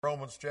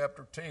Romans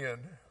chapter 10.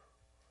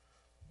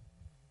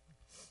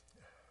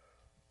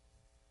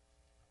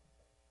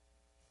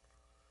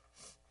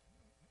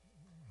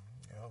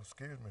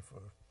 Excuse me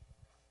for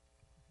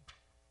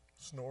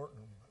snorting.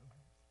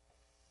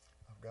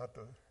 I've got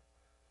the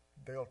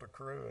Delta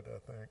crud, I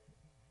think.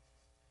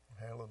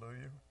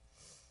 Hallelujah.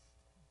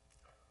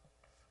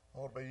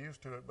 Ought to be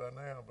used to it by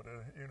now, but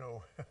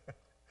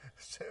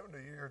 70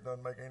 years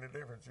doesn't make any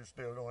difference. You're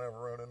still going to have a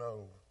runny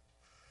nose.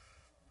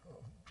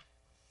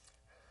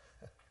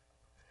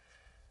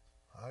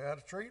 I got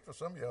a treat for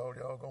some of y'all.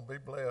 Y'all going to be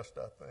blessed,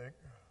 I think.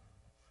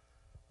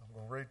 I'm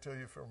going to read to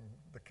you from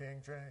the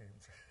King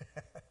James.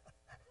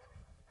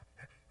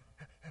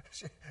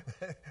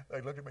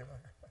 They look at me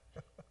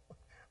like,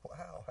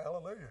 wow,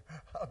 hallelujah.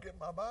 I'll get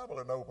my Bible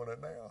and open it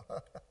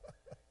now.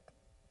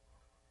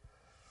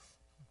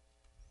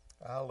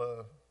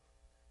 I'll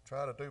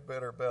try to do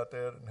better about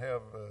that and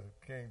have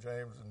King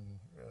James and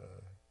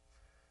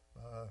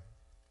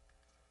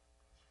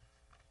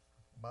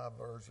my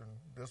version,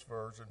 this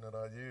version that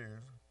I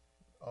use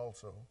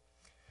also.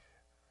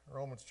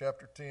 Romans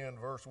chapter 10,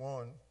 verse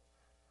 1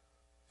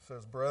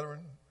 says,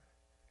 Brethren,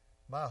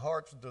 my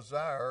heart's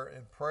desire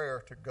and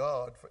prayer to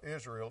God for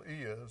Israel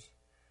is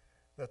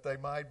that they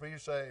might be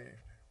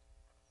saved.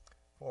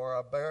 For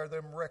I bear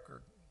them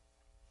record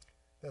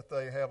that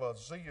they have a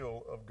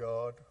zeal of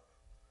God,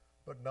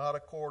 but not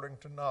according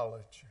to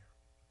knowledge.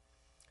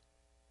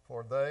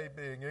 For they,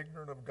 being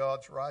ignorant of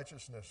God's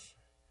righteousness,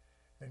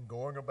 and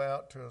going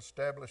about to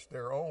establish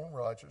their own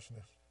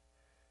righteousness,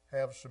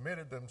 have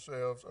submitted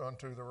themselves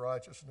unto the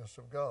righteousness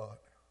of God.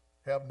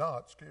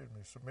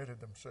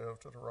 Submitted themselves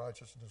to the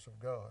righteousness of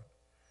God.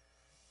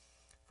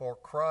 For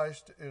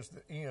Christ is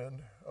the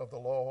end of the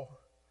law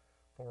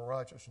for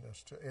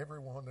righteousness to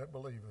everyone that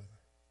believeth.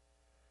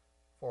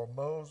 For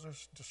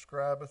Moses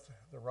describeth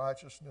the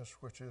righteousness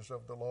which is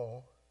of the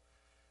law,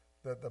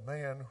 that the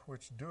man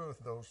which doeth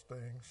those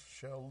things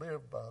shall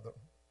live by them.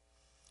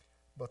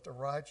 But the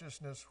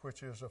righteousness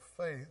which is of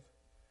faith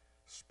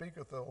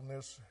speaketh on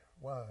this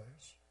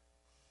wise.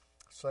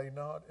 Say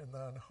not in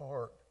thine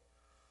heart,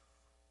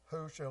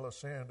 who shall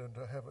ascend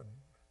into heaven?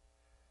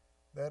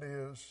 That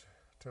is,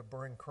 to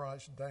bring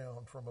Christ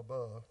down from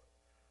above.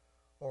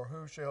 Or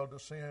who shall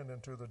descend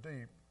into the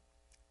deep?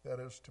 That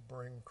is, to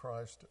bring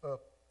Christ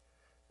up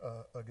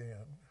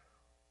again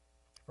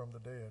from the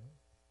dead.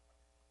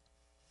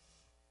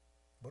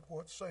 But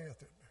what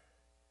saith it?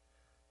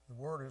 The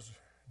word is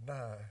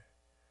nigh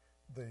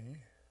thee,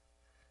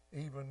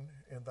 even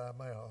in thy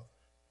mouth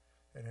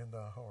and in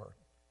thy heart.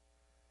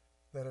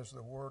 That is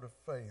the word of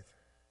faith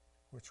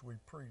which we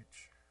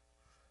preach,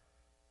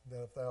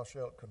 that if thou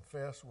shalt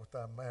confess with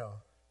thy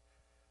mouth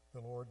the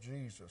Lord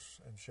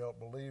Jesus, and shalt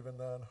believe in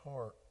thine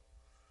heart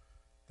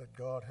that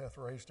God hath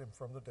raised him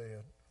from the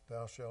dead,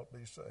 thou shalt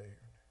be saved.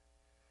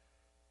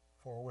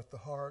 For with the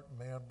heart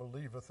man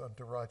believeth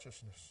unto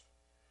righteousness,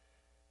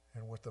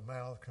 and with the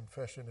mouth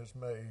confession is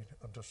made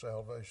unto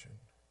salvation.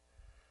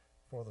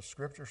 For the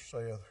Scripture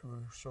saith,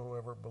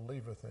 whosoever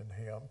believeth in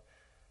him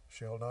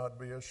shall not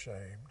be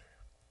ashamed.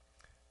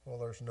 Well,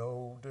 there's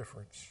no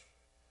difference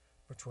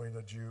between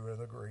the Jew and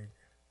the Greek.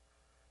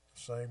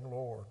 The same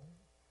Lord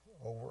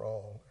over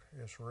all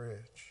is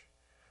rich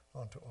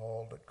unto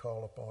all that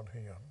call upon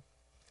him.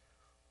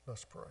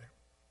 Let's pray.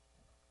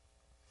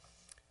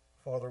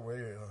 Father, we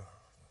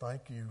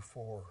thank you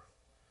for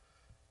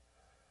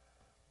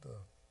the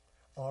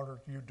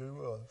honor you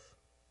do us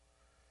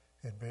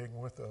in being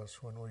with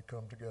us when we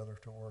come together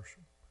to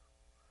worship.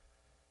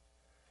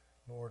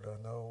 Lord,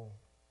 I know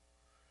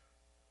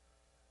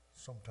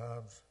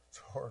sometimes it's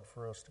hard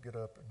for us to get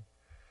up and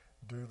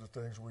do the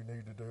things we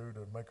need to do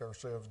to make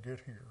ourselves get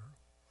here.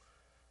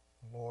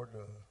 Lord,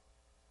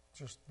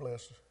 just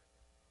bless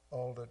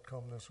all that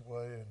come this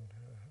way and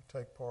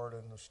take part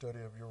in the study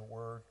of your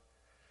word,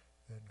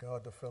 and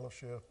God, the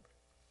fellowship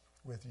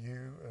with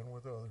you and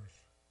with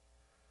others.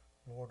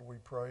 Lord, we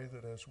pray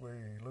that as we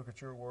look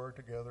at your word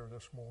together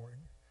this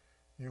morning,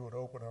 you would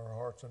open our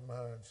hearts and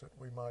minds that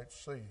we might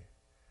see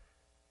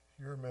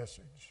your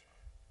message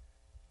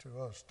to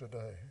us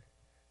today.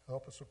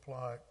 Help us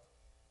apply it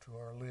to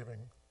our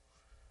living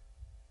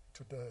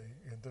today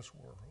in this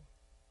world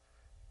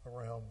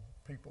around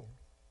people,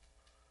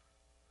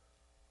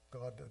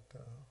 God,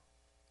 that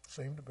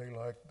seem to be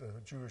like the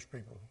Jewish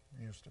people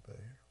used to be.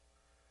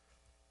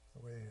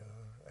 We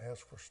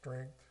ask for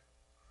strength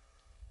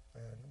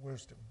and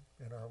wisdom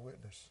in our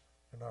witness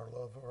and our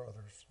love for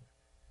others.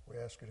 We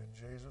ask it in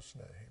Jesus'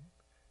 name.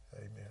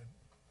 Amen.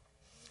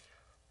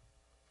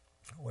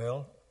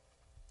 Well,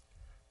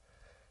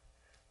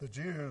 the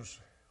Jews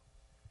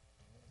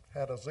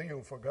had a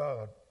zeal for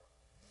God.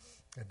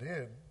 They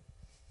did.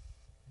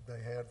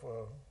 They had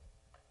for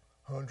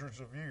hundreds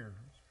of years.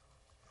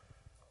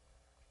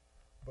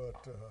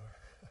 But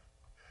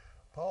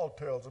Paul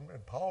tells them,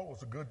 and Paul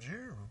was a good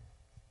Jew.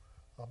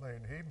 I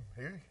mean,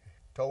 he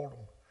told them,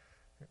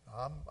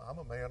 I'm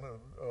a man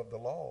of the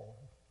law.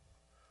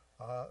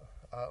 I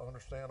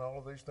understand all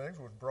of these things,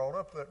 was brought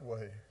up that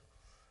way.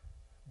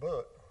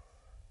 But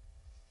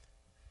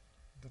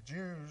the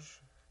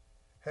Jews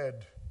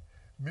had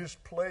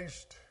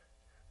misplaced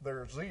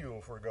their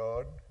zeal for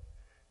God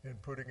in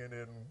putting it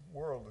in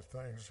worldly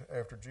things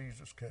after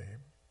Jesus came.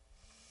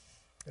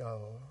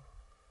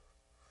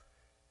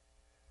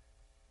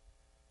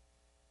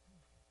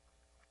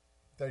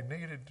 They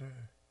needed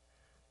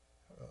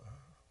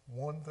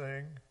one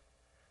thing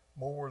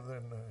more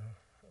than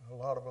a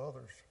lot of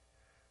others,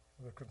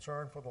 the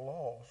concern for the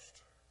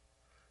lost.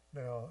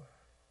 Now,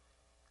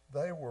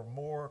 they were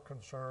more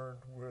concerned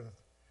with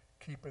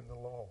keeping the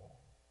law,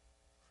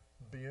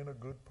 being a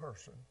good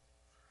person,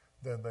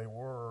 than they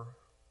were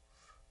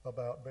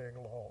about being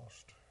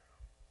lost.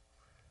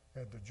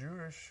 And the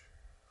Jewish,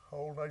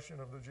 whole nation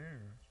of the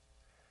Jews,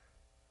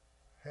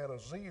 had a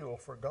zeal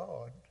for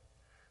God,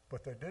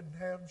 but they didn't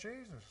have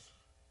Jesus.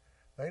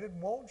 They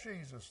didn't want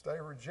Jesus. They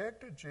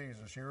rejected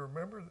Jesus. You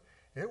remember,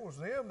 it was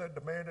them that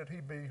demanded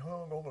he be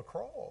hung on the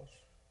cross.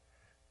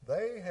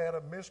 They had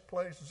a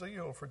misplaced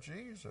zeal for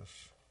Jesus.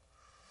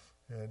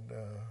 And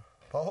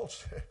Paul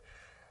said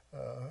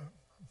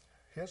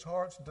his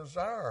heart's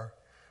desire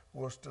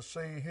was to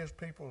see his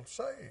people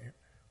saved,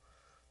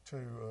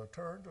 to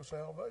turn to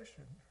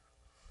salvation.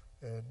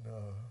 And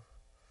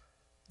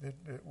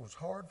it was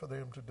hard for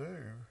them to do.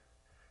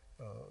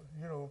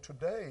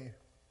 Today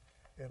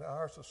in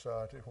our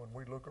society, when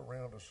we look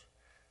around us,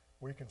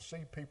 we can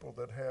see people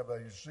that have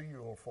a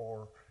zeal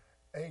for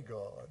a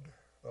God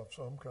of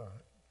some kind.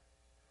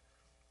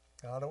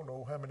 Now, I don't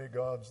know how many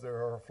gods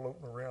there are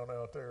floating around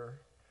out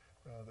there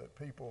that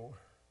people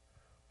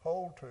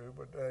hold to,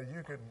 but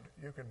you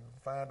can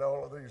find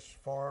all of these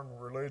foreign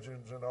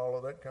religions and all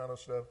of that kind of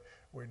stuff.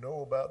 We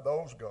know about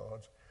those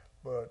gods,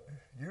 but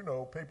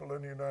people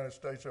in the United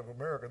States of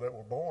America that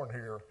were born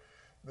here,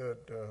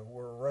 that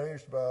were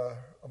raised by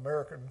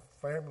American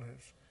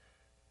families,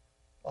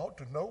 ought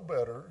to know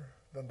better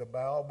than to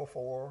bow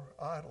before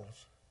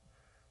idols.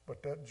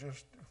 But that's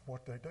just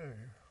what they do.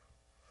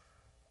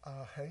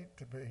 I hate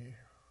to be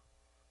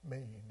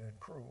mean and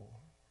cruel.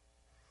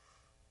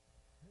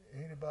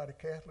 Anybody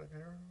Catholic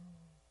here?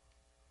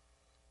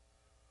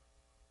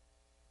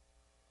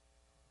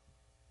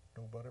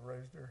 Nobody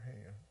raised their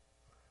hand.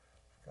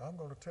 I'm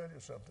going to tell you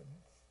something.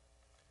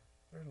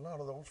 There's a lot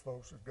of those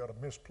folks that got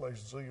a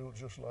misplaced zeal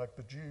just like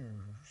the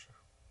Jews.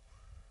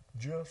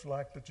 Just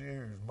like the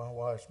Jews. My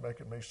wife's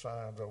making me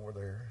signs over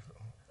there.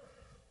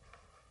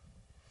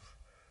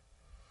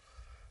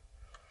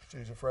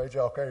 She's afraid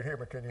y'all can't hear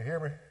me. Can you hear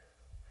me?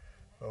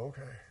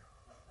 Okay.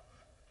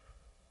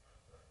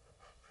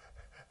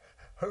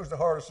 Who's the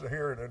hardest of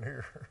hearing in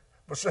here?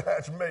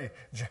 Besides me.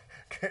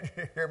 Can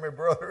you hear me,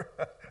 brother?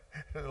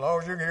 As long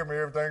as you can hear me,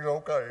 everything's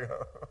okay.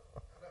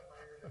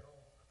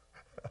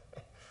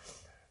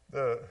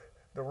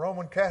 The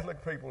Roman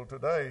Catholic people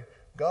today,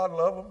 God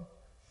love them,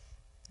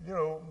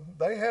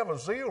 they have a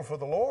zeal for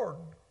the Lord.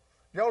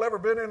 Y'all ever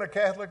been in a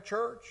Catholic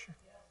church?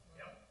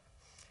 Yeah.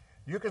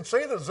 You can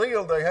see the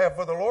zeal they have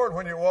for the Lord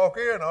when you walk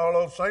in, all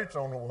those saints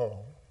on the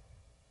wall.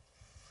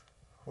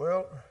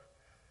 Well,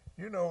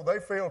 they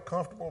feel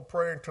comfortable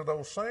praying to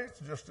those saints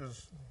just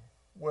as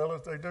well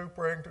as they do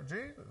praying to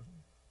Jesus.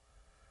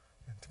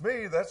 And to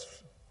me,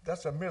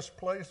 that's a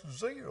misplaced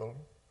zeal.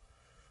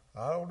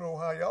 I don't know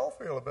how y'all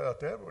feel about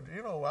that, but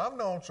I've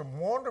known some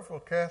wonderful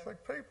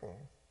Catholic people.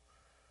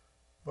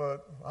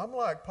 But I'm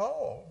like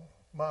Paul.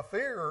 My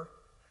fear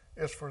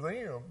is for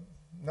them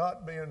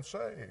not being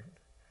saved.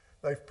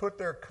 They've put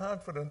their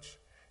confidence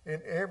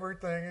in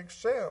everything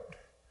except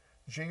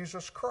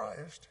Jesus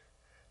Christ.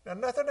 Now,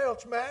 nothing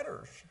else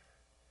matters.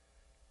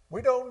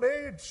 We don't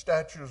need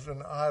statues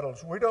and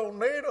idols. We don't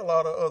need a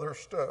lot of other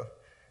stuff.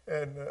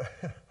 And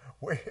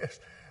we,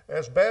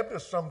 as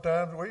Baptists,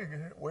 sometimes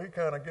we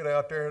kind of get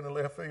out there in the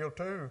left field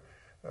too.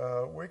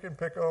 We can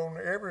pick on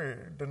every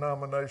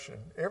denomination.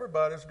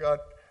 Everybody's got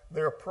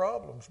their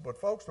problems. But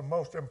folks, the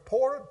most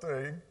important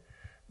thing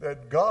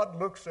that God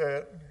looks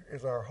at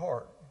is our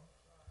heart.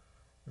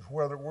 Is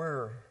whether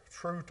we're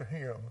true to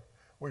Him.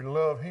 We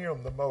love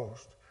Him the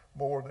most,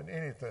 more than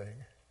anything.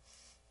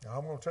 Now,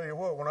 I'm going to tell you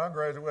what, when I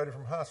graduated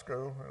from high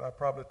school, and I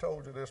probably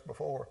told you this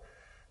before,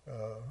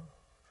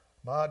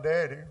 my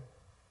daddy,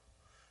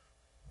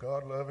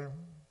 God love him,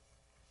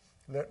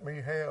 let me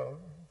have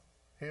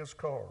his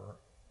car,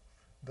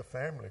 the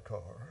family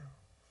car,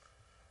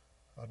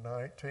 a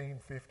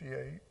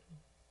 1958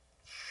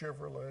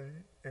 Chevrolet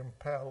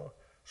Impala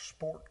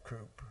Sport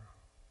Coupe,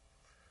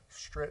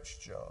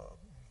 stretch job.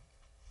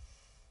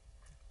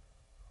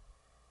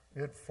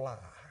 It'd fly.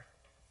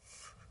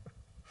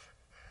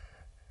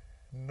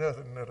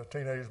 Nothing that a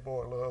teenage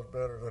boy loves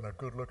better than a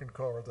good-looking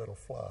car that'll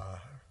fly.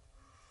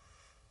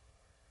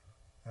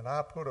 And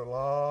I put a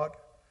lot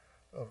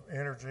of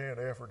energy and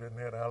effort in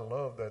that. I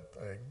love that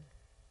thing.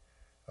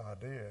 I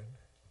did.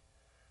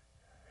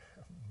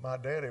 My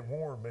daddy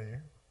warned me,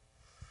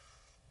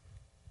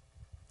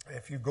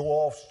 if you go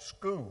off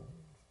school,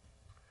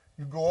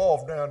 you go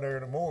off down there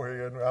in the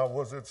Moorhead. I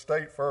was at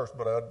State first,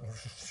 but I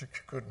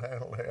couldn't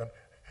handle that.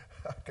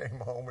 I came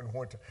home and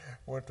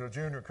went to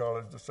junior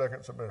college the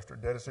second semester.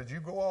 Daddy said, you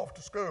go off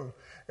to school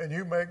and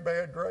you make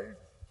bad grades,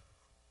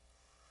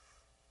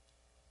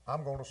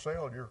 I'm going to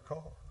sell your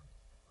car.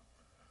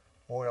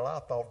 Well, I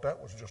thought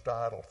that was just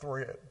idle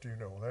threat.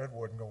 That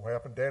wasn't going to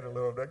happen. Daddy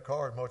loved that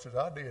car as much as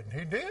I did, and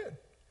he did.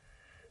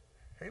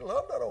 He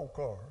loved that old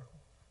car.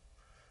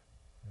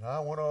 And I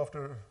went off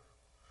to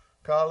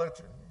college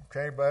and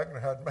came back and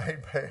had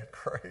made bad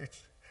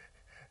grades.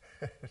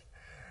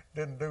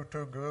 Didn't do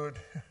too good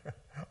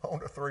on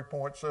the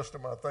 3-point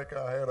system. I think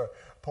I had a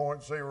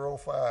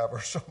 .05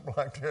 or something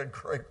like that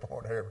grade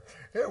point average.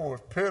 It was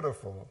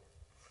pitiful.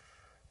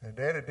 And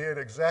Daddy did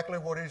exactly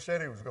what he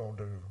said he was going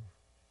to do.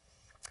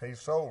 He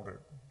sold it.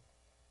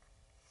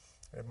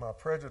 And my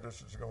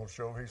prejudice is going to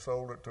show he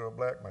sold it to a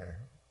black man.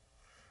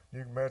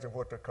 You can imagine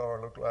what the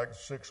car looked like in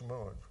 6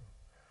 months.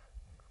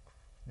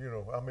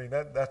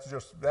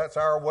 That's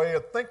our way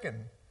of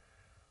thinking.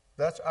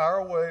 That's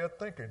our way of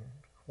thinking.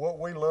 What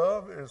we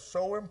love is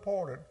so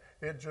important,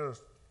 it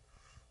just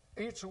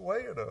eats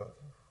away at us.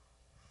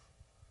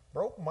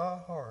 Broke my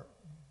heart.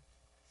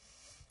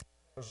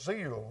 A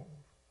zeal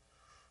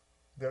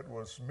that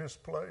was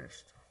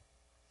misplaced.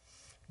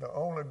 The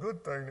only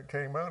good thing that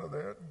came out of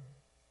that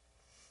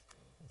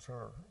was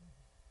her.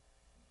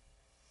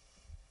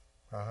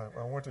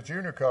 I went to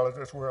junior college,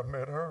 that's where I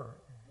met her.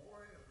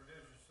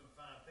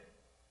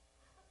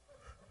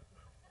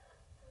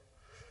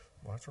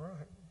 That's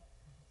right.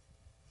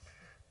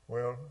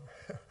 Well,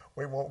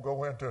 we won't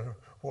go into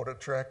what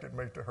attracted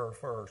me to her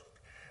first.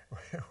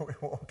 We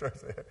won't do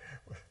that.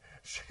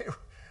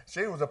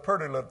 She was a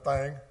pretty little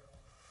thing.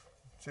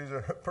 She's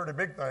a pretty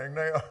big thing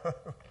now.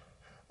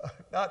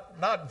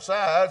 Not in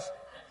size,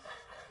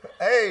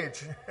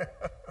 age.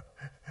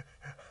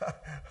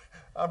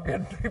 I'm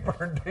getting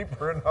deeper and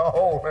deeper in the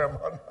hole, am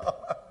I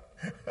not?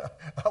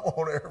 I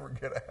won't ever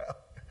get out.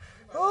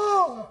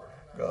 Oh,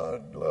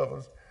 God love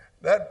us.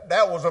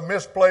 That was a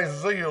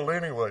misplaced zeal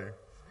anyway.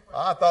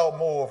 I thought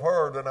more of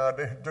her than I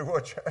did do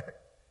what Jack.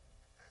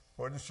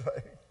 What'd you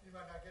say? You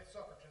might not get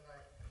supper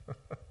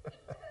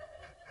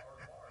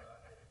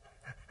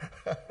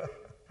tonight.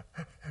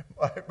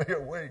 Might be a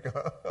week,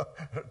 huh?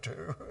 Or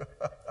two.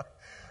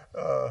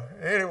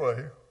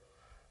 Anyway,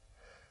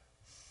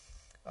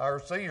 our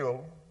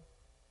zeal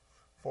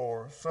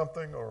for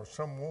something or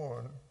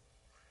someone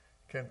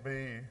can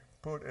be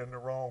put in the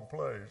wrong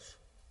place.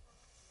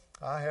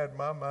 I had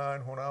my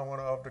mind when I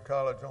went off to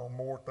college on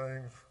more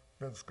things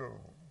than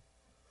school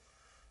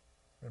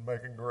and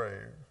making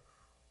grades.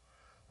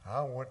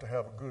 I went to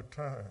have a good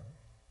time,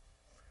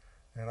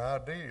 and I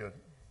did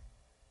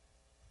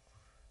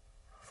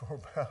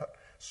for about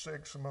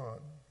 6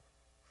 months.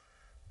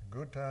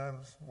 Good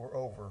times were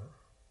over.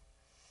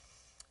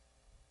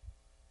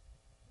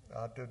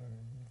 I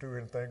didn't do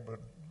anything but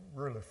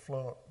really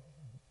flunk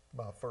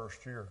my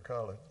first year of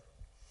college.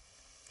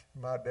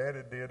 My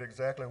daddy did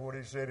exactly what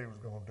he said he was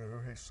going to do.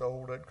 He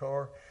sold that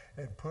car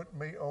and put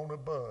me on a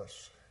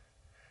bus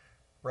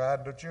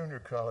riding to junior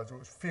college. It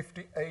was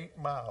 58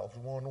 miles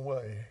one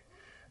way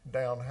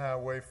down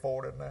Highway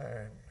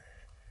 49.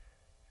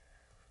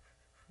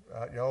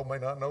 Y'all may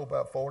not know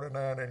about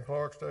 49 in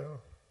Clarksdale,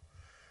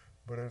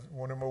 but it's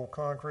one of them old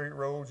concrete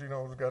roads,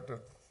 it's got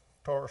the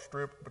tar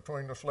strip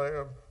between the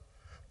slab.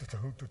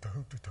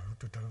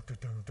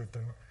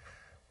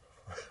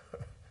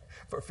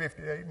 For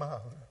 58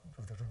 miles.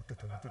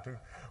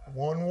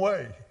 One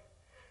way.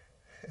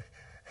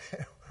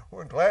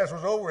 When class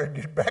was over, I'd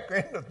get back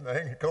into the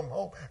thing and come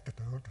home.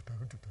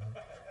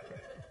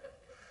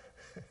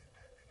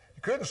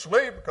 You couldn't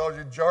sleep because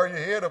you'd jar your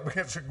head up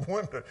against the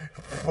window.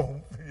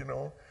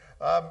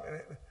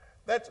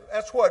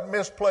 That's what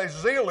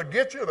misplaced zeal will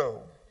get you,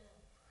 though.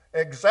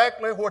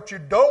 Exactly what you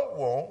don't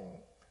want,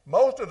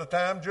 most of the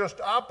time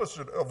just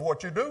opposite of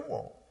what you do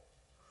want.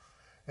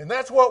 And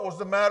that's what was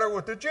the matter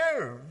with the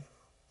Jews.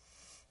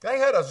 They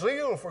had a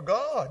zeal for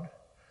God,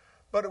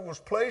 but it was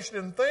placed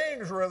in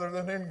things rather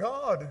than in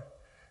God.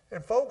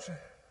 And folks,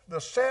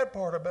 the sad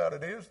part about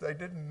it is they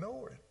didn't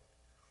know it.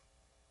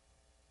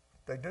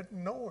 They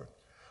didn't know it.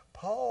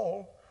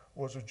 Paul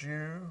was a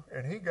Jew,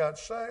 and he got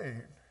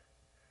saved.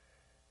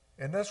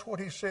 And that's what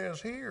he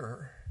says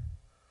here.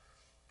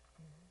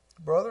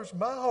 Brothers,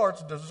 my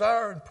heart's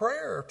desire and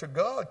prayer to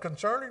God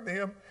concerning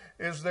them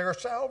is their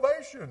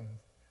salvation.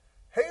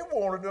 He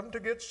wanted them to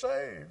get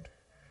saved.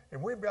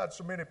 And we've got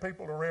so many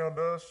people around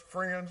us,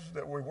 friends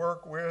that we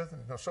work with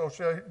and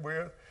associate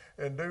with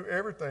and do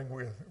everything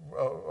with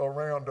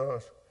around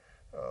us.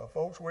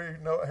 Folks we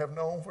have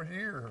known for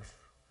years.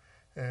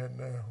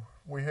 And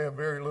we have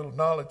very little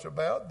knowledge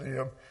about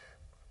them.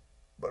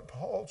 But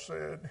Paul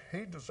said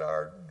he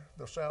desired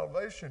the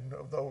salvation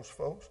of those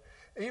folks,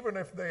 even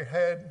if they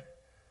had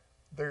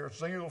their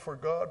zeal for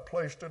God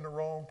placed in the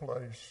wrong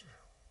place.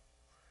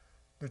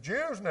 The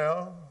Jews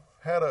now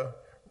had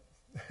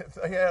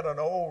an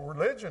old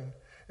religion,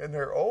 and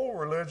their old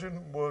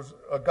religion was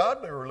a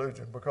godly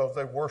religion because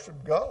they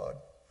worshiped God.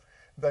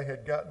 They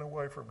had gotten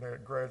away from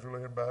that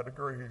gradually and by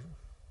degrees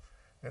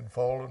and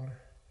fallen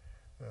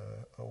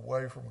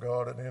away from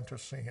God and into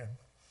sin.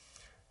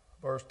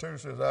 Verse 2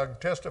 says, I can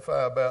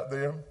testify about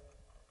them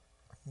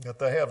that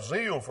they have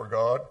zeal for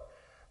God,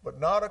 but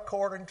not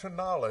according to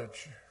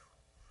knowledge.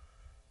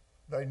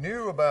 They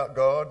knew about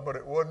God, but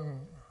it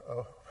wasn't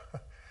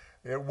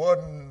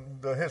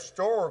the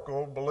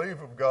historical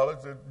belief of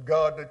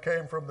God that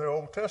came from the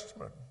Old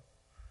Testament.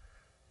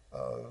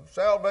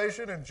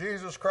 Salvation in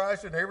Jesus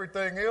Christ and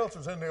everything else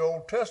is in the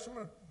Old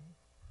Testament.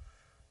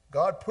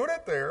 God put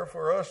it there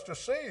for us to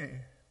see.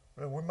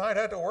 And we might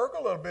have to work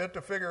a little bit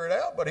to figure it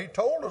out, but he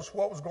told us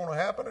what was going to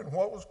happen and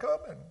what was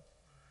coming.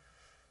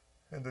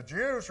 And the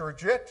Jews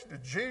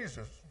rejected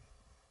Jesus.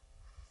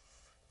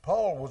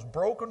 Paul was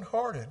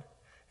brokenhearted,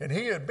 and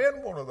he had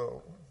been one of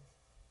those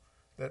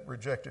that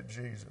rejected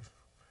Jesus.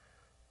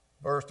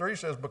 Verse 3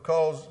 says,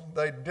 because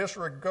they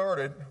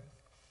disregarded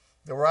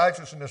the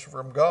righteousness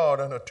from God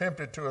and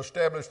attempted to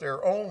establish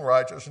their own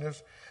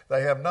righteousness,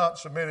 they have not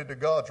submitted to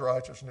God's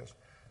righteousness.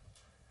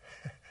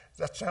 Does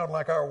that sound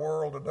like our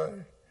world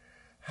today?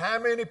 How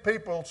many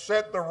people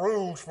set the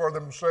rules for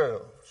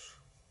themselves?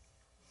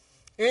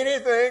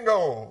 Anything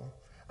goes.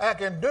 I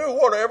can do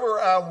whatever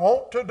I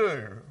want to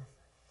do.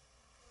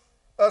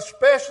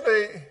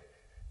 Especially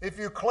if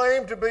you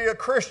claim to be a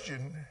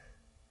Christian.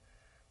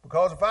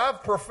 Because if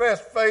I've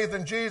professed faith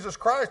in Jesus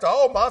Christ,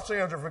 all my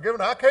sins are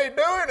forgiven. I can't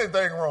do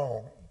anything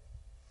wrong.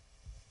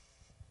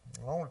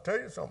 I want to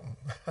tell you something.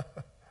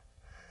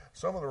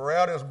 Some of the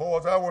rowdiest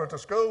boys I went to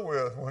school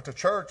with went to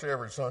church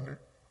every Sunday.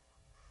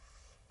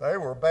 They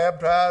were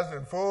baptized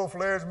and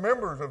full-fledged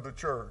members of the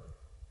church,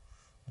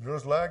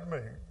 just like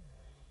me.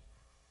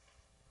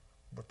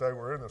 But they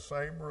were in the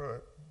same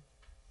rut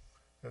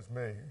as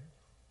me.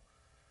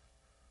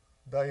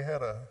 They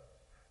had a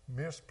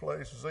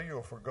misplaced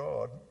zeal for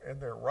God,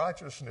 and their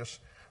righteousness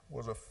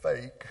was a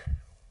fake.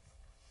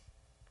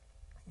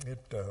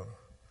 It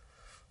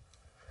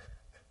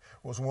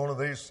was one of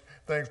these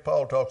things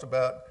Paul talks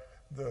about,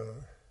 the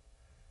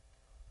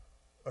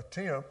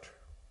attempt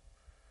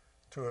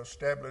to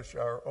establish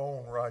our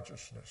own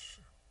righteousness.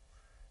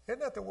 Isn't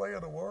that the way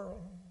of the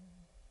world?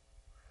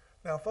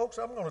 Now, folks,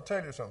 I'm going to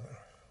tell you something.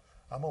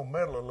 I'm going to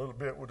meddle a little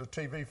bit with the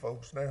TV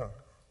folks now,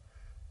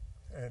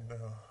 and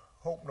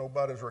hope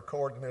nobody's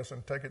recording this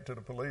and take it to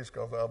the police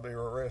because I'll be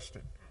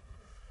arrested.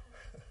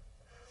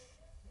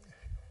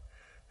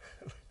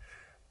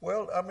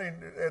 Well, I mean,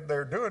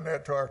 they're doing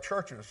that to our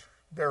churches.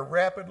 They're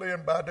rapidly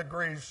and by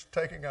degrees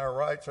taking our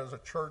rights as a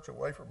church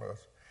away from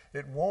us.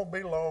 It won't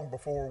be long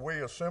before we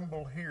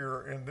assemble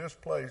here in this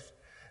place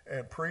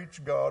and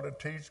preach God and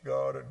teach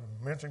God and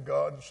mention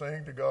God and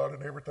sing to God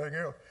and everything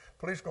else.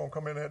 Police are going to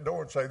come in that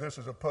door and say, this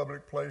is a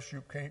public place,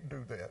 you can't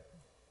do that.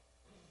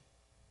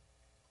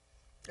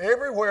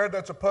 Everywhere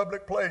that's a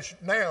public place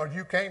now,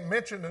 you can't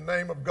mention the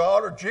name of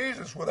God or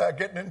Jesus without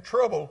getting in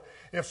trouble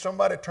if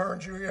somebody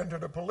turns you into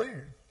the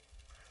police.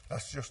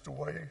 That's just the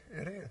way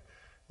it is.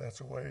 That's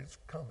the way it's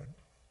coming.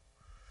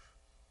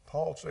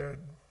 Paul said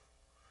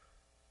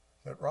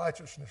that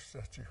righteousness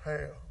that you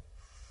have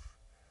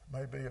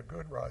may be a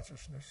good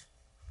righteousness,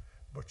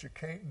 but you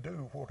can't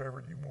do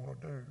whatever you want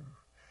to do.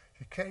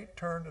 You can't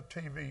turn the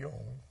TV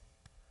on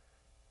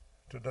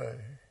today,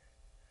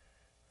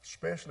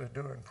 especially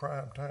during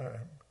prime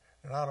time.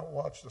 And I don't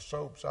watch the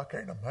soaps. I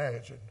can't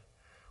imagine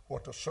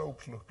what the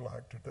soaps look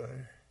like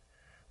today.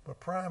 But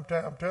prime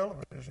time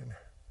television,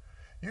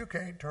 you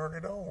can't turn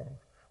it on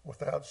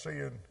without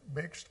seeing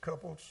mixed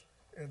couples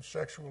in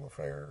sexual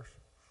affairs.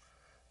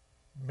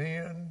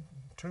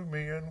 Two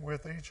men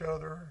with each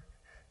other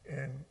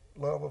in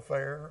love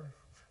affairs,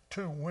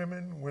 two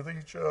women with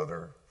each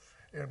other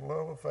in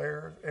love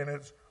affairs, and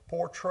it's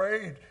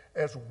portrayed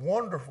as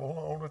wonderful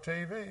on the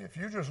TV. If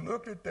you just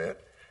looked at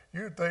that,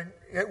 you'd think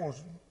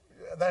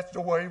that's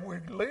the way we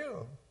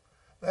live.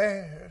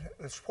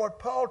 It's what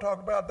Paul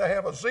talked about. They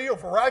have a zeal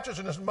for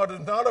righteousness, but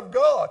it's not of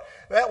God.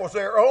 That was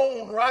their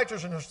own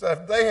righteousness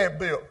that they have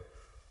built.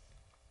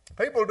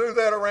 People do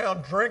that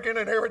around drinking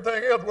and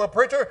everything else. Well,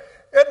 preacher,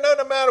 it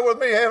doesn't matter with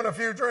me having a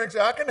few drinks.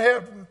 I can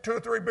have 2 or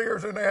 3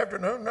 beers in the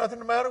afternoon. Nothing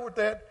the matter with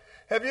that.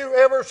 Have you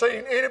ever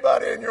seen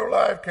anybody in your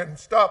life can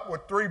stop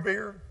with 3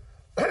 beers?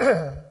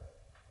 Now,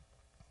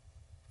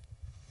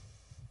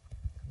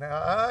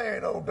 I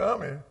ain't no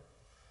dummy.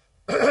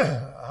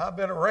 I've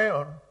been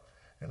around,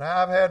 and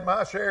I've had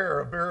my share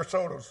of beer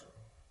sodas.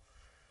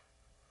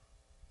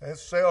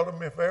 It's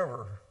seldom, if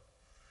ever,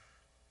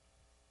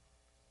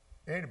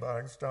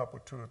 anybody can stop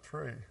with 2 or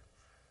 3.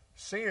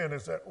 Sin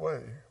is that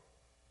way.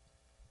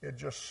 It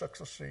just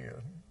sucks us in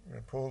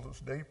and pulls us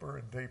deeper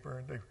and deeper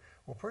and deeper.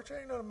 Well, preacher,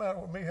 ain't nothing matter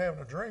with me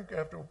having a drink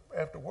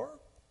after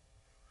work.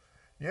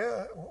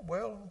 Yeah,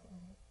 well,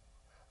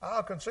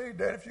 I'll concede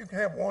that if you can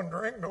have 1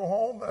 drink and go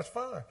home, that's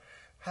fine.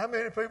 How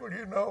many people do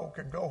you know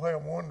can go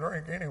have 1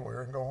 drink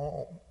anywhere and go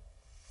home?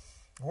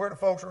 Where do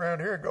folks around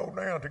here go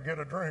down to get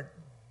a drink?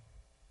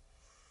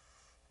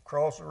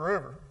 Across the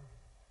river.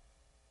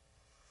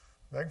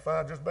 They can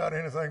find just about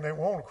anything they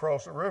want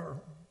across the river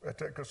at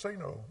that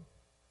casino.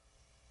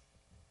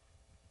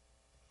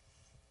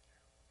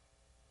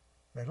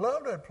 They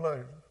love that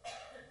place.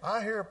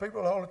 I hear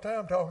people all the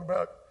time talking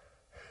about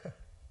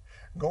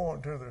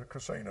going to the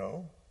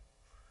casino.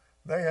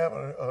 They have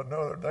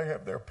they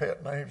have their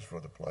pet names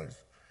for the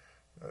place.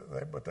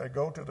 But they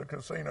go to the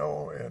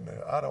casino, and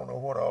I don't know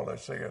what all they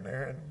see in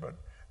there, but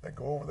they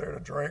go over there to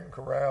drink,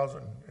 carouse,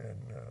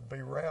 and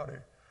be rowdy.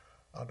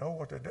 I know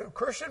what they do.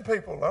 Christian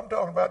people, I'm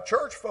talking about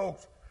church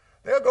folks,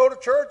 they'll go to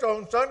church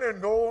on Sunday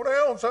and go on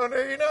out on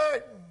Sunday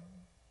night.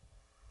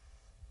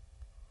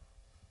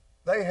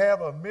 They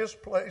have a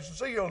misplaced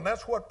zeal, and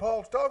that's what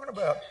Paul's talking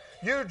about.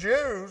 You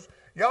Jews,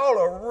 y'all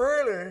are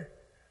really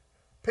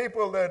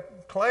people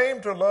that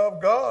claim to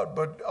love God,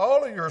 but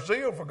all of your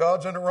zeal for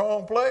God's in the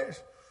wrong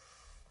place.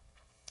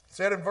 It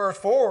said in verse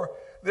 4,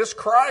 this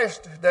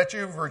Christ that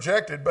you've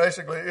rejected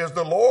basically is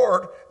the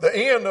Lord, the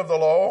end of the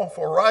law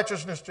for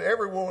righteousness to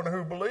everyone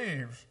who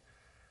believes.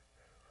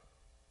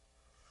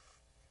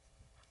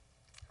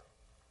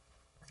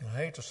 I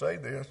hate to say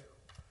this.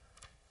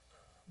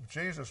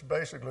 Jesus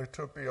basically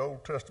took the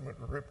Old Testament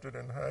and ripped it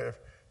in half,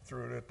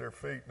 threw it at their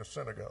feet in the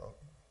synagogue.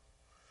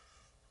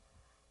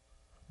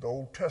 The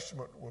Old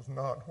Testament was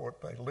not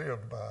what they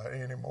lived by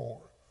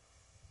anymore.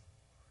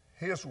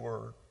 His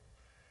word,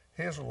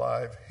 his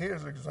life,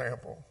 his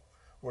example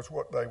was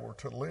what they were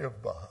to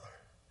live by.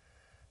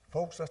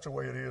 Folks, that's the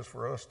way it is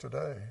for us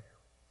today.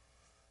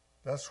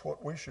 That's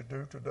what we should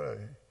do today.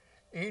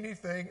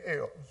 Anything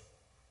else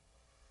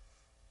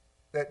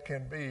that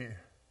can be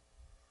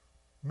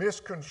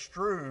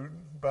misconstrued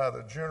by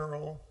the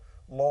general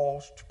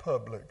lost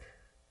public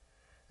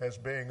as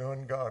being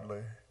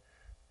ungodly,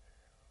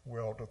 we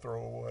ought to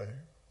throw away.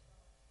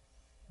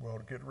 We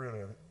ought to get rid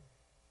of it.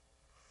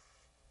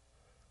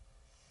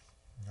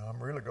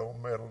 I'm really going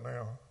to meddle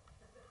now.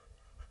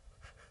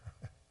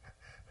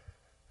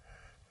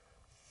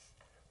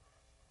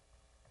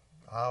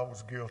 I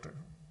was guilty.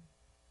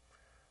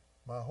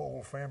 My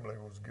whole family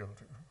was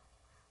guilty.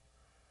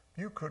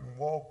 You couldn't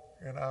walk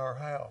in our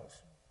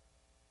house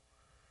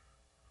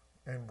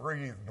and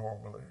breathe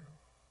normally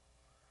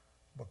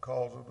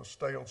because of the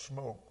stale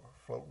smoke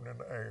floating in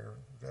the air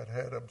that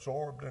had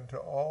absorbed into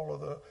all of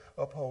the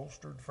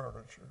upholstered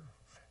furniture.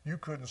 You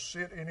couldn't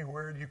sit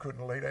anywhere. You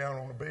couldn't lay down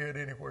on the bed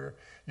anywhere.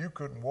 You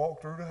couldn't walk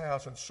through the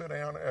house and sit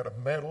down at a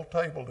metal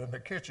table in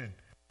the kitchen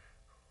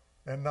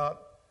and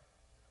not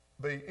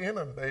be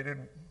inundated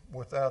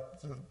with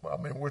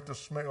the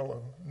smell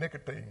of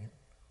nicotine,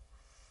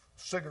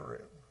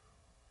 cigarette.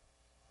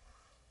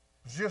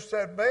 It's just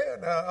that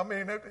bad.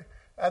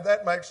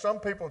 That makes some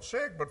people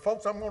sick, but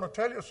folks, I'm going to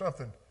tell you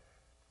something.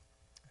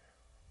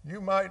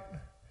 You might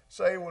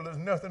say, well, there's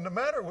nothing the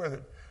matter with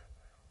it.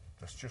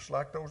 That's just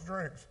like those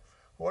drinks.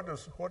 What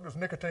does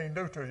nicotine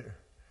do to you?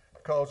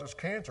 It causes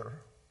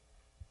cancer.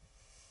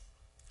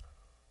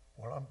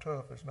 Well, I'm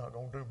tough. It's not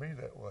going to do me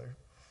that way.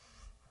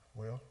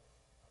 Well,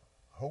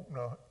 hope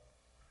not.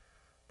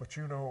 But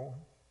you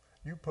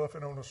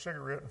puffing on a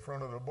cigarette in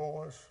front of the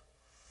boys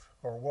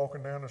or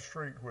walking down the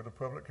street where the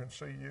public can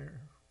see you,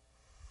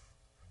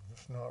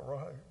 it's not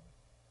right.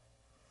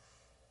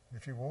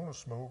 If you want to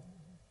smoke,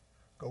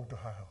 go to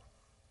hell.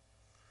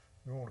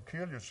 You want to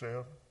kill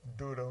yourself,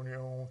 do it on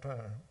your own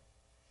time.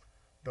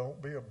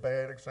 Don't be a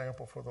bad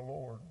example for the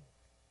Lord.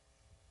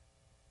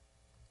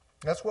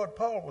 That's what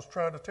Paul was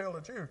trying to tell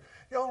the Jews.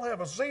 Y'all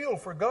have a zeal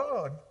for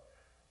God,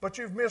 but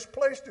you've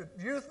misplaced it.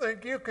 You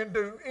think you can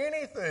do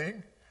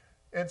anything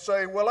and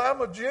say, well,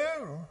 I'm a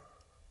Jew.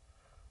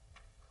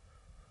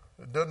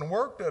 It doesn't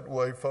work that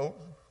way,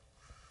 folks.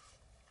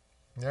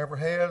 Never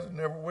has,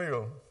 never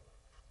will.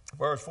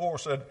 Verse 4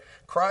 said,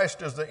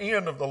 Christ is the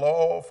end of the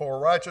law for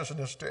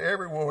righteousness to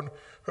everyone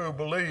who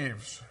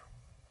believes.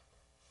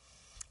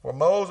 Well,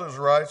 Moses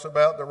writes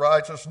about the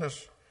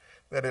righteousness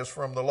that is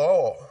from the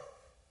law.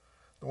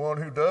 The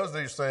one who does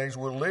these things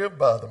will live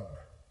by them.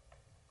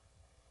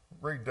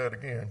 Read that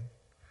again.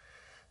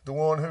 The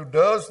one who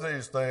does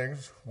these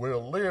things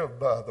will live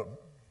by them.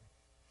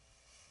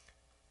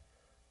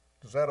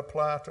 Does that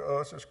apply to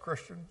us as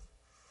Christians?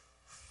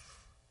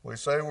 We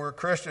say we're a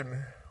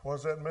Christian. What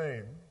does that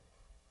mean?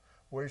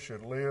 We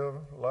should live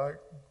like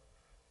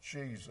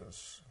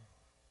Jesus.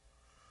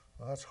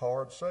 Well, that's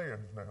hard saying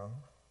now.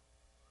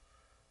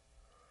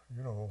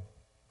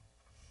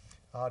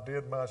 I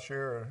did my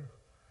share of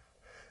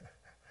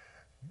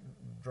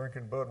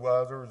drinking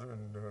Budweisers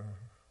and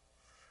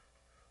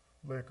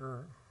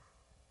liquor.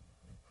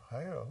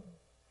 Hell,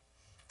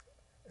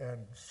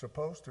 and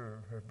supposed to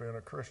have been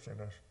a Christian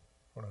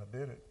when I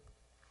did it.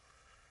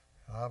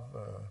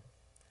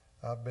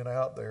 I've been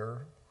out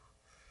there,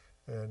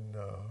 and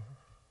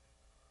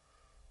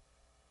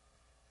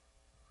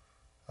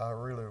I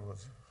really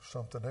was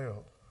something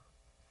else.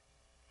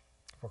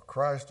 For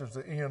Christ is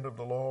the end of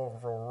the law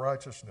for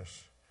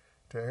righteousness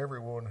to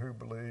everyone who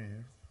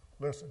believes.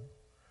 Listen,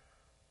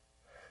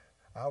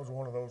 I was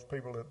one of those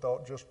people that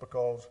thought just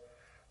because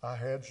I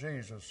had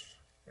Jesus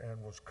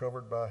and was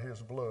covered by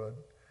his blood,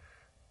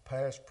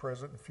 past,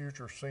 present, and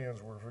future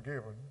sins were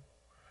forgiven.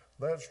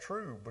 That's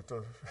true, but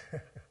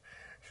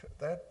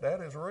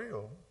that is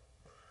real.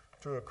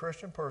 To a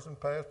Christian person,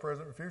 past,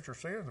 present, and future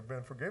sins have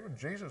been forgiven.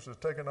 Jesus has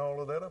taken all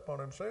of that upon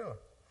himself.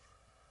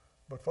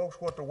 But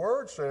folks, what the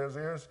Word says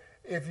is,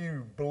 if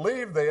you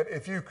believe that,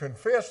 if you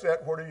confess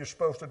that, what are you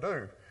supposed to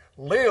do?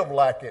 Live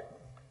like it.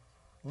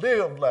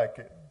 Live like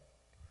it.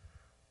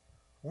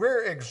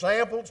 We're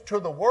examples to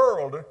the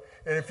world.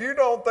 And if you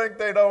don't think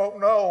they don't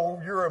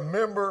know you're a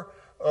member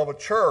of a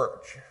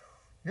church,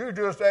 you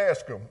just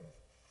ask them.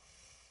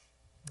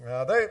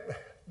 Now, they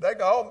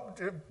can all,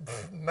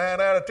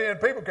 9 out of 10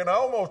 people can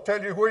almost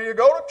tell you where you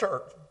go to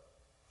church.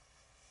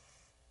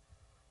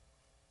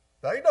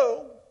 They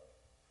know.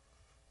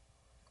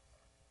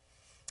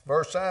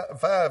 Verse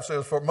 5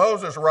 says, "For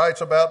Moses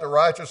writes about the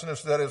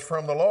righteousness that is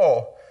from the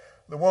law.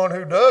 The one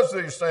who does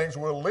these things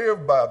will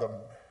live by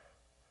them."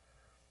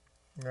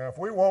 Now, if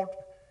we want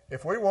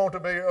to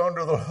be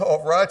under the law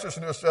of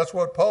righteousness, that's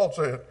what Paul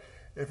said.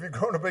 If you're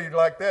going to be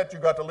like that,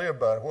 you've got to live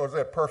by it. What is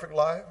that, perfect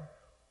life?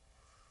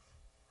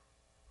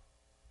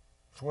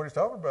 That's what he's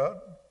talking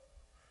about.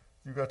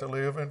 You've got to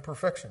live in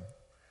perfection.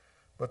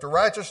 "But the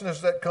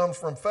righteousness that comes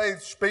from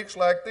faith speaks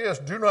like this: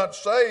 do not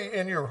say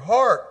in your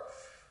heart,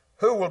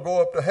 'Who will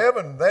go up to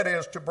heaven?' That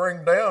is, to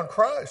bring down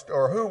Christ.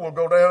 Or, 'Who will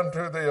go down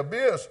to the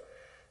abyss?'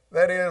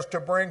 That is, to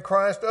bring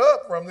Christ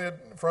up from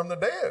the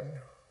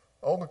dead."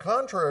 On the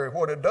contrary,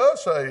 what it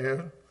does say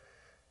is,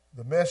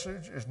 the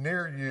message is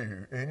near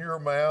you, in your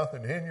mouth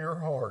and in your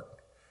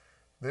heart.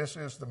 This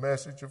is the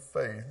message of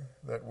faith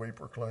that we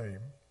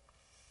proclaim.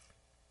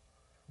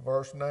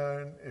 Verse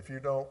 9, if you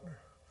don't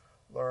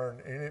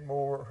learn any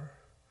more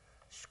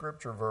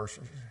scripture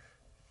verses,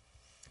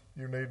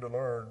 you need to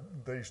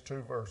learn these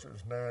 2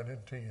 verses, 9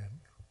 and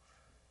 10,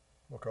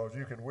 because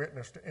you can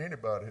witness to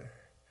anybody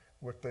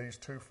with these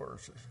 2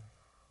 verses.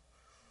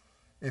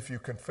 "If you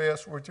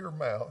confess with your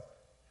mouth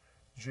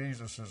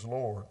Jesus is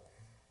Lord,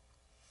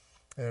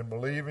 and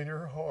believe in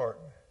your heart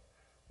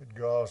that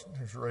God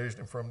has raised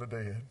him from the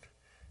dead,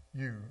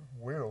 you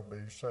will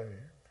be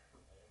saved."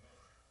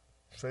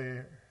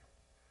 See,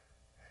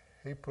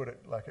 he put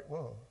it like it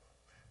was.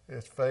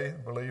 It's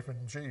faith, belief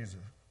in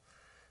Jesus.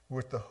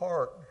 With the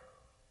heart,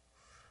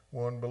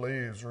 one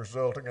believes,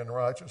 resulting in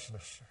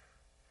righteousness.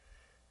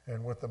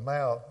 And with the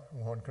mouth,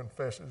 one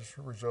confesses,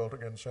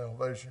 resulting in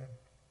salvation.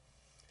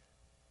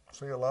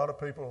 See, a lot of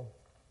people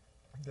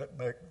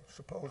that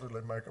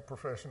supposedly make a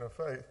profession of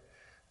faith,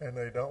 and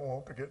they don't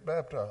want to get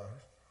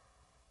baptized.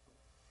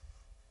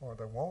 Or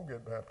they won't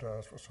get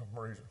baptized for some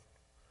reason.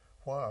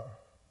 Why?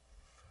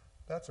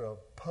 That's a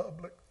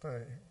public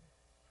thing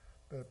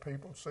that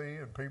people see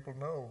and people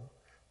know.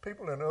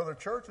 People in other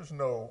churches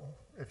know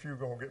if you're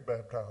going to get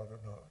baptized or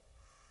not.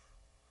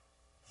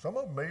 Some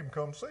of them even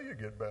come see you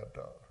get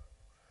baptized.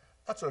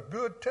 That's a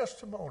good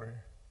testimony.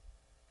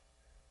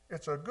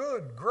 It's a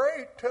good,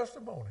 great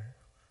testimony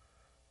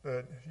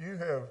that you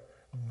have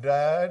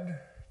died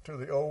to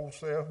the old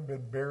self,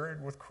 been buried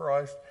with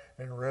Christ,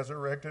 and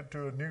resurrected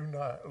to a new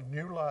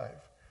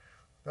life.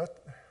 That's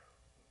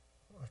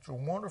a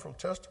wonderful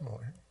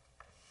testimony.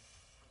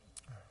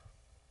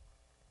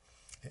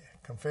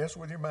 Confess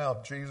with your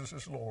mouth Jesus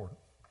is Lord.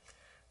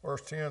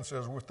 Verse 10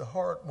 says, "With the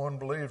heart one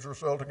believes,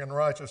 resulting in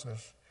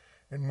righteousness,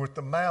 and with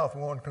the mouth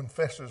one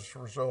confesses,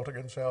 resulting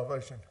in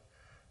salvation."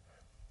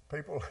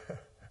 People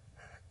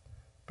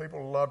a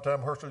lot of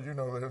time, Herschel, you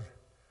know this,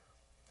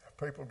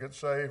 people get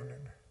saved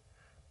and the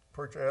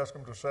preacher asks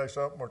them to say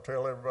something or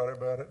tell everybody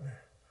about it.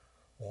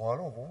 "Well, I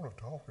don't want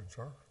to talk in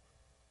church.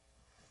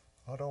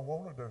 I don't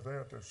want to do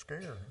that. They're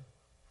scared."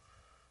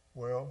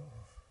 Well,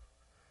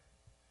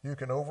 you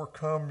can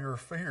overcome your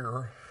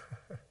fear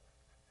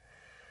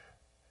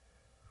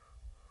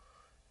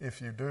if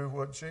you do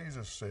what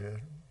Jesus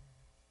said.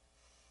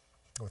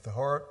 With the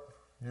heart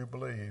you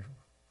believe,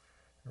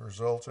 it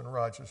results in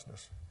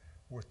righteousness.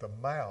 With the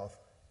mouth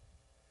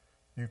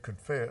you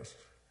confess.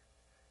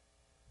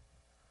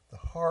 The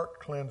heart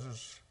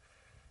cleanses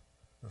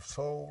the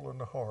soul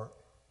and the heart.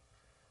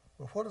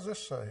 But what does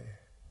this say?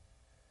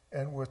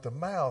 And with the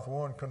mouth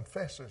one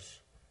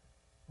confesses,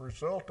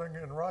 resulting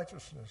in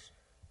righteousness.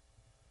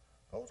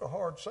 Those are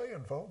hard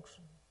saying, folks.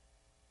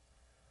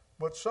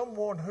 But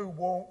someone who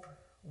won't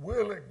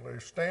willingly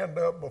stand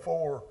up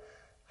before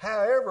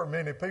however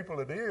many people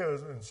it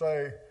is and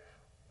say,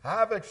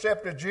 "I've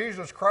accepted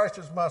Jesus Christ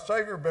as my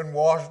Savior, been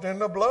washed in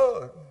the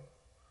blood.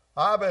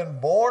 I've been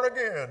born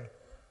again,"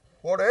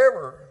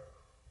 whatever,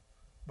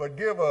 but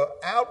give an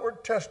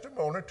outward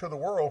testimony to the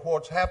world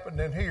what's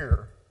happened in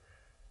here.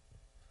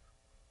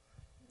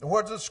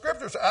 What does the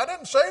Scripture say? I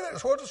didn't say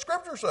this. What does the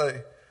Scripture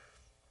say?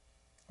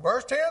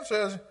 Verse 10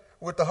 says,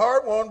 "With the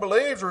heart one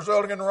believes,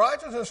 resulting in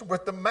righteousness.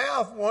 With the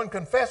mouth one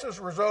confesses,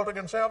 resulting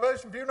in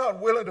salvation." If you're not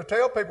willing to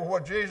tell people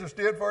what Jesus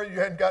did for you, you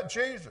hadn't got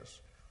Jesus.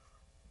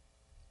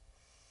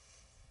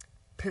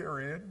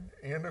 Period.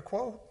 End of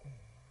quote.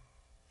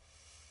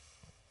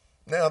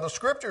 Now, the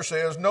Scripture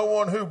says, "No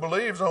one who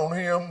believes on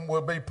him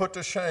will be put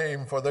to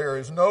shame, for there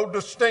is no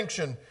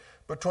distinction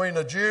between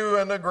the Jew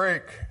and the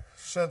Greek,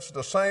 since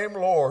the same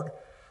Lord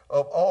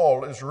of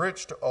all is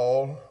rich to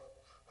all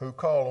who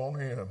call on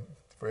him.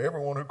 For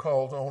everyone who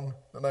calls on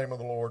the name of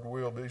the Lord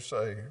will be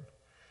saved."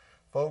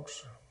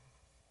 Folks,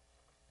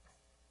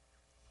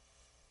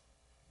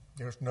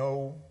 there's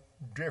no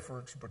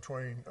difference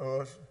between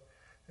us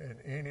and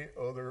any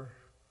other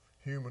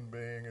human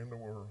being in the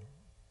world.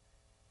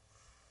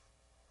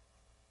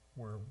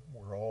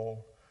 We're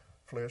all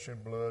flesh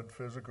and blood,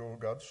 physical,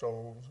 got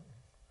souls.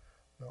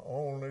 The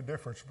only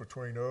difference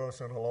between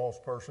us and a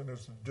lost person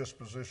is the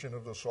disposition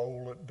of the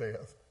soul at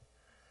death.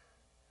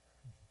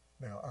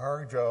 Now,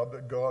 our job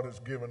that God has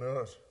given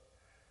us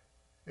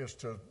is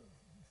to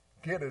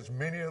get as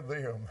many of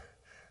them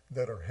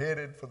that are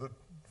headed for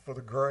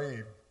the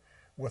grave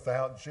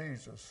without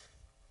Jesus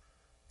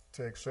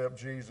to accept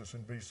Jesus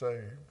and be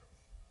saved,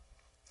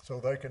 so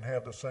they can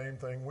have the same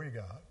thing we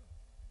got.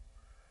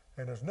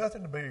 And there's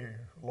nothing to be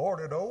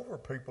lorded over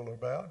people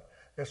about.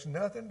 It's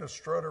nothing to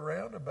strut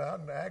around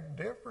about and act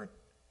different.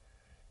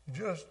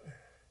 Just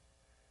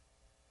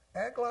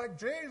act like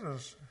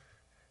Jesus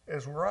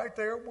is right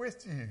there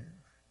with you.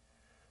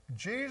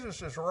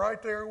 Jesus is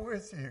right there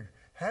with you.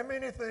 How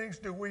many things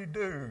do we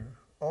do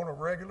on a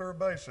regular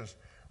basis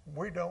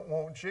we don't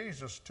want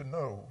Jesus to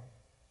know?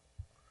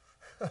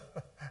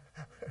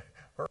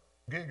 Her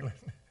giggling.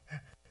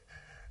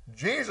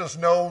 Jesus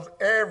knows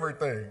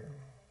everything.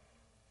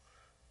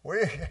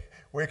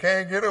 We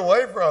can't get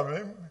away from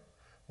him.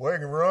 We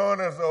can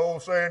run, as the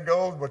old saying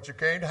goes, but you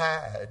can't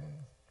hide.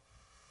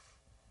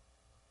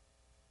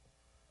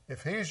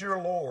 If he's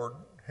your Lord,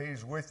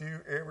 he's with you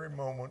every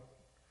moment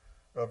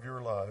of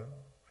your life.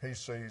 He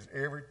sees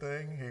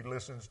everything. He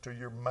listens to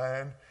your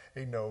mind.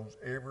 He knows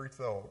every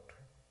thought.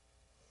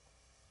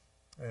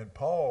 And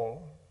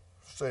Paul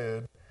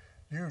said,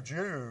 you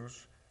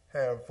Jews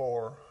have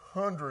for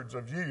hundreds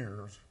of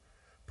years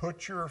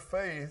put your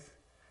faith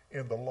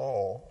in the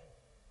law,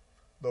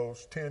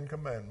 those 10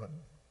 commandments.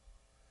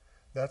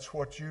 That's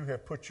what you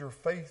have put your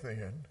faith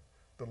in,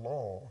 the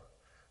law.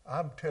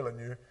 I'm telling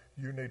you,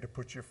 you need to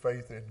put your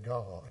faith in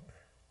God,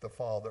 the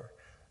Father,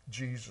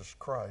 Jesus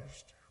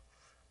Christ,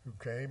 who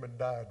came and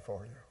died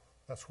for you.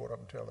 That's what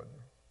I'm telling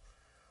you.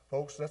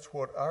 Folks, that's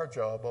what our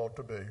job ought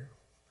to be.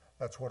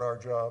 That's what our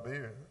job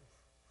is.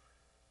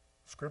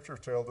 Scripture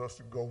tells us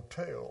to go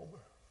tell,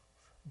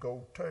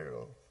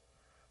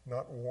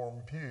 not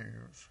warm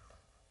pews,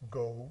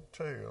 go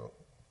tell.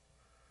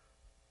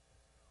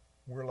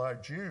 We're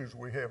like Jews.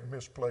 We have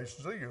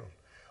misplaced zeal.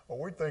 Well,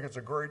 we think it's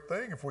a great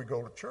thing if we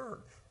go to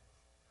church.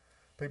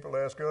 People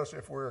ask us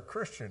if we're a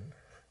Christian.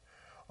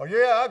 Oh,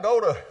 yeah, I go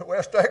to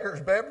West Acres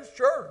Baptist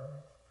Church.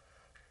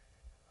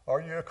 Are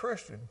you a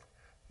Christian?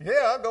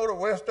 Yeah, I go to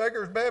West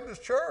Acres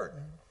Baptist Church.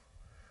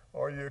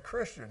 Are you a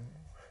Christian?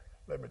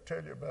 Let me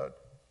tell you about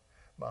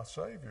my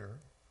Savior.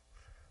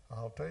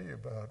 I'll tell you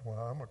about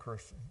why I'm a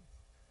Christian.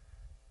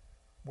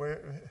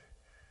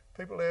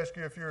 People ask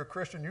you if you're a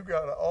Christian, you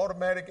got an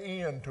automatic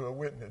end to a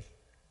witness.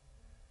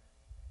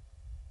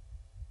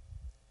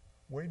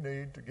 We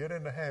need to get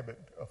in the habit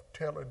of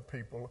telling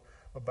people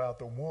about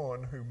the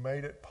one who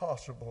made it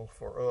possible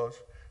for us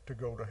to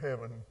go to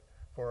heaven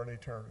for an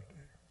eternity.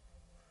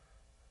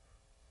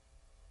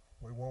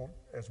 We want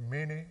as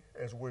many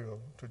as will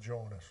to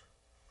join us.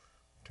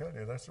 I'm telling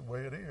you, that's the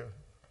way it is.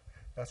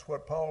 That's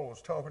what Paul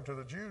was talking to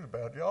the Jews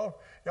about.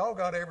 Y'all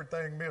got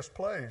everything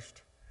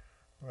misplaced.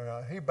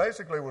 He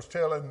basically was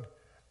telling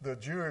the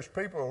Jewish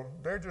people,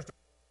 they're just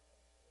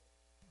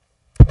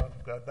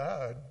that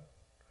died.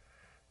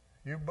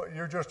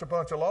 You're just a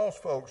bunch of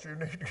lost folks. You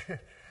need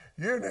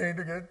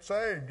to get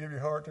saved. Give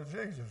your heart to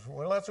Jesus.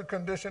 Well, that's a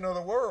condition of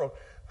the world.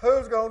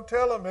 Who's going to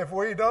tell them if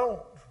we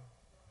don't?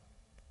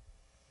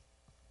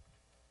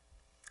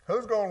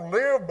 Who's going to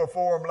live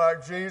before them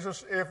like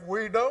Jesus if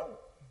we don't?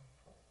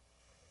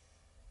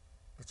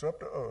 It's up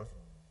to us.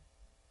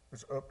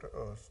 It's up to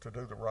us to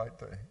do the right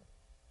thing.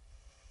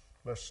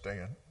 Let's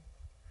stand.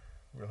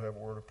 We'll have a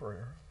word of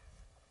prayer.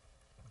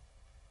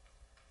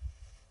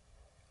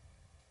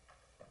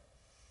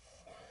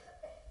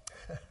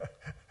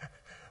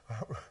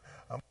 I'm going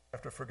to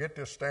have to forget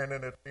this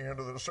standing at the end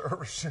of the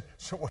service,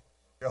 so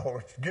y'all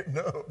are getting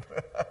up.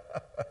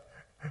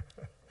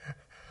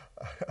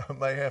 I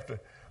may have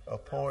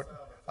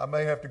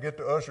to get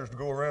the ushers to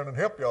go around and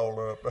help y'all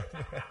up.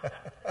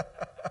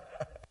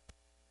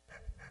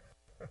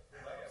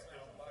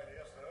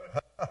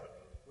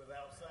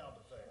 Without sound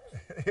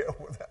effects. Yeah,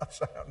 without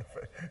sound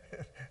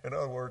effects. In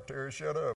other words, Terry, shut up.